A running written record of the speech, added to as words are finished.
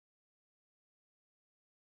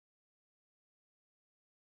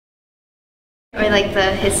Or like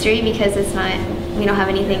the history, because it's not, we don't have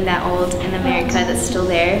anything that old in America that's still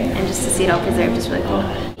there, and just to see it all preserved is really cool.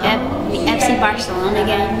 The FC Barcelona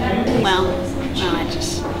game, well,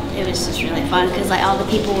 it was just really fun because like all the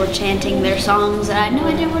people were chanting their songs and I had no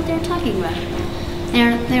idea what they were talking about.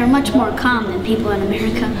 They were much more calm than people in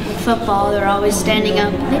America. With football, they're always standing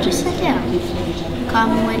up. They just sat down,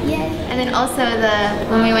 calm and went, yay. And then also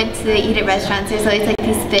when we went to eat at restaurants, there's always like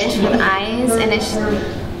these fish with eyes, and it's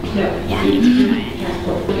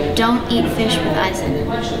don't eat fish with eyes in it.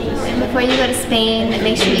 Before you go to Spain,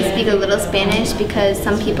 make sure you speak a little Spanish because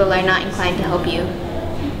some people are not inclined to help you.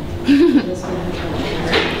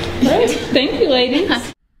 Thank you, ladies.